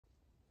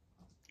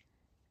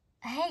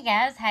Hey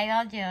guys, how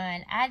y'all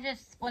doing? I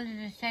just wanted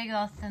to show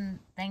y'all some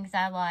things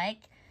I like,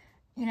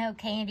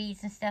 candies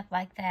and stuff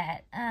like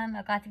that.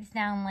 I got these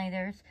down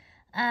laters.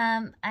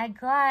 I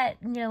got,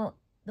 the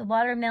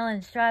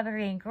watermelon,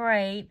 strawberry, and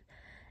grape,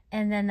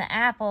 and then the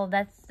apple.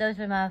 Those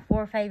are my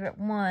four favorite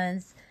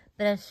ones.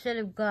 But I should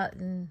have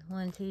gotten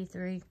one, two,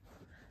 three.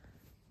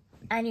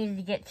 I needed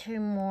to get two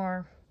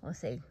more. Let's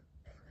see.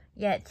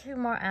 Yeah, two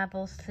more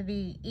apples to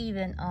be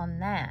even on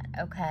that.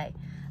 Okay.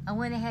 I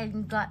went ahead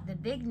and got the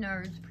big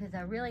nerds because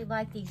I really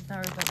like these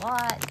nerds a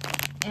lot.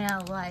 And I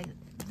like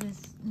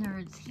this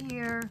nerds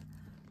here.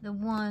 The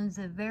ones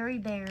are very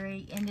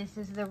berry. And this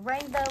is the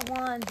rainbow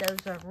one. Those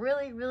are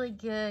really, really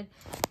good.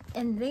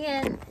 And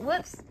then,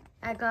 whoops,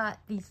 I got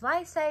these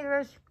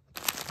lifesavers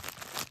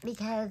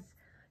because,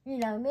 you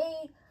know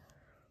me,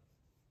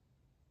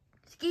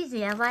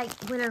 I like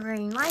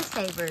wintergreen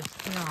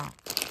lifesavers and all.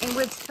 And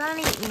what's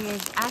funny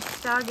is I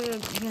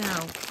started,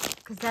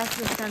 because that's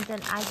just something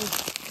I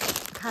just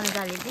kind of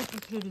got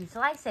addicted to, these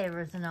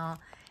lifesavers and all.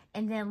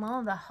 And then lo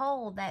and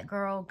behold, that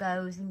girl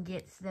goes and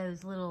gets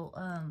those little,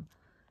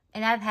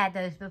 and I've had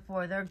those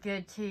before. They're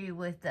good too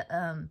with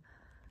the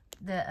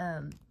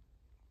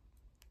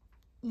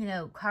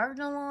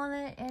cardinal on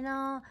it and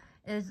all.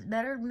 Those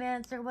buttered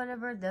mints or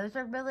whatever. Those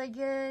are really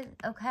good,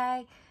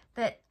 okay?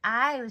 But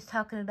I was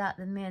talking about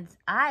the mints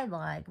I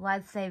like,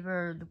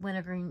 Lifesaver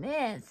wintergreen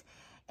mints.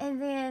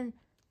 And then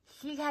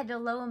she had to,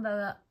 lo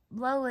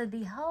and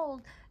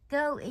behold,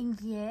 go and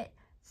get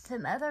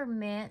some other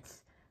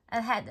mints.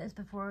 I've had those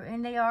before,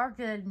 and they are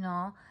good and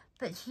all.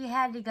 But she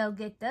had to go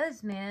get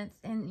those mints,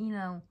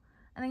 and,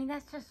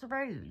 that's just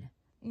rude.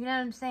 You know what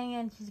I'm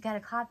saying? She's got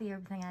to copy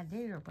everything I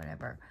do or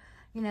whatever.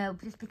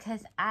 Just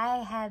because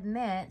I have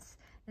mints,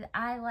 that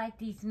I like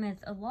these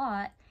mints a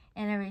lot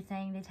and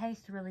everything. They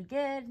taste really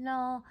good and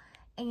all.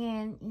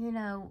 And,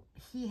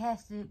 she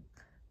has to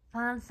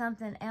find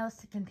something else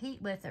to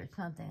compete with or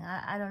something.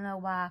 I don't know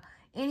why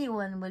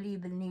anyone would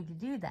even need to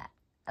do that.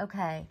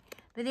 Okay.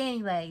 But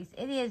anyways,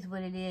 it is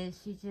what it is.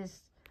 She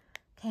just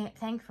can't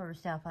think for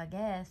herself, I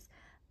guess.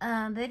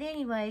 But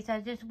anyways,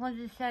 I just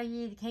wanted to show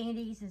you the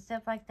candies and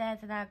stuff like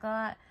that I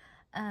got.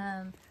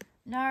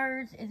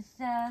 Nerds and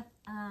stuff.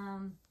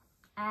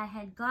 I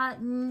had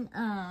gotten,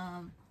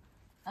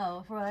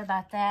 I forgot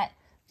about that.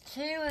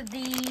 Two of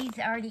these.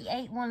 I already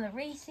ate one of the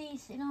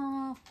Reese's and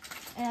all.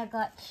 And I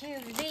got two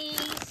of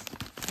these.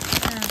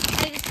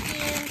 Potato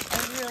skins. I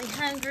was really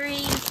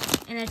hungry.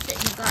 And I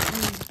shouldn't have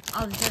gotten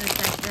all this other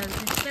stuff. I was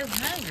just so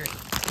hungry.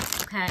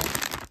 Okay.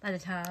 By the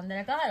time that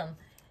I got them.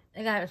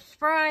 I got a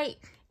Sprite.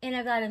 And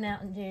I got a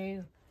Mountain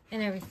Dew.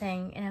 And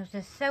everything. And I was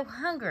just so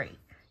hungry.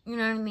 You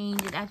know what I mean?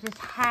 That I just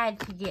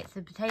had to get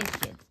some potato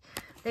skins.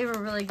 They were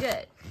really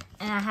good.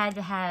 And I had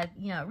to have,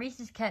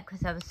 Reese's Cup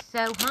because I was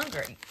so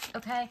hungry.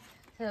 Okay?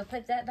 So I'll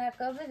put that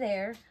back over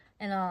there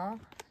and all.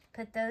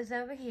 Put those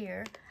over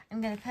here.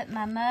 I'm going to put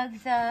my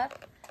mugs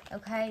up.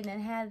 Okay? And then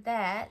have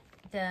that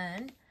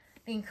done.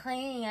 Been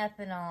cleaning up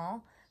and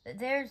all. But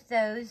there's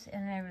those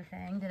and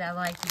everything that I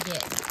like to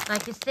get.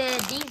 Like I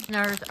said, these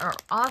nerds are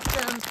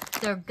awesome.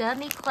 They're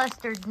gummy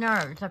clustered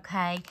nerds,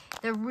 okay?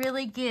 They're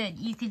really good.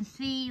 You can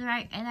see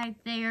right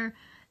there,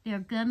 they're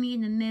gummy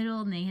in the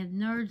middle and they have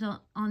nerds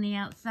on the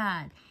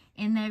outside.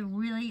 And they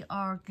really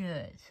are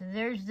good. So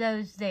there's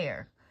those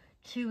there.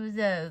 Two of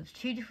those.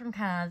 Two different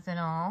kinds and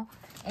all.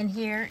 And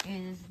here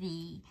is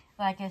the,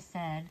 like I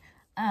said,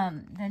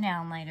 the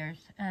Now-N-Laters.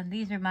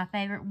 These are my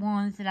favorite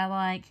ones that I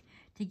like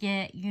to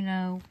get,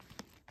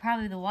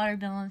 Probably the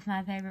watermelon's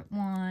my favorite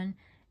one.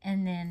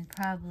 And then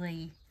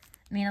probably,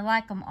 I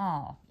like them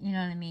all. You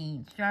know what I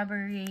mean?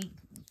 Strawberry,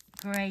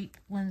 grape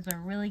ones are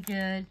really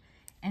good.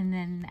 And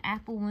then the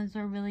apple ones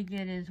are really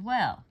good as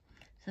well.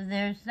 So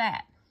there's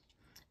that.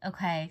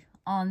 Okay,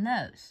 on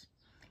those.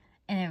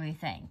 And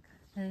everything.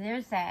 So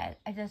there's that.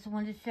 I just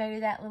wanted to show you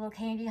that little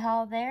candy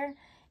haul there.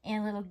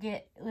 And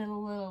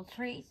little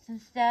treats and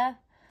stuff.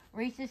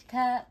 Reese's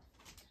Cup.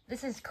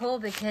 This is cool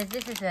because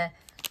this is a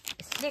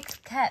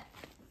 6-cup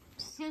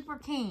Super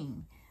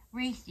King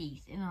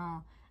Reese's and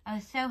all. I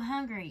was so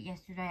hungry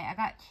yesterday. I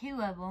got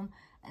 2 of them.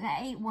 And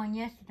I ate one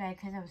yesterday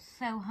because I was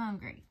so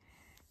hungry.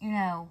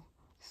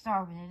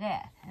 Starving to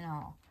death and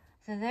all.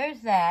 So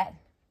there's that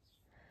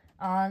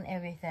on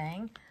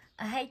everything.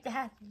 I hate to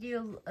have to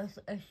do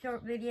a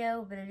short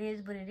video, but it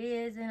is what it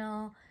is and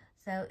all.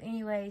 So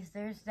anyways,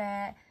 there's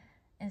that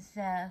and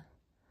stuff.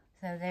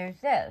 So there's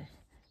those.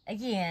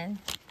 Again,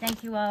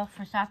 thank you all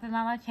for stopping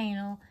by my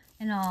channel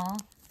and all.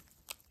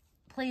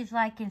 Please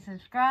like and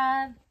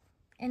subscribe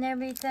and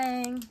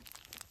everything.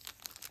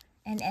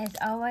 And as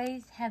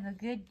always, have a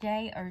good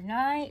day or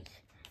night.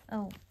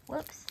 Oh,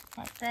 whoops,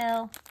 that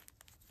fell.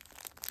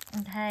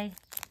 Okay.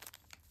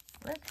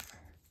 Whoops.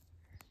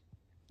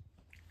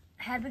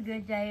 Have a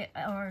good day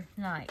or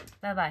night.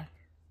 Bye-bye.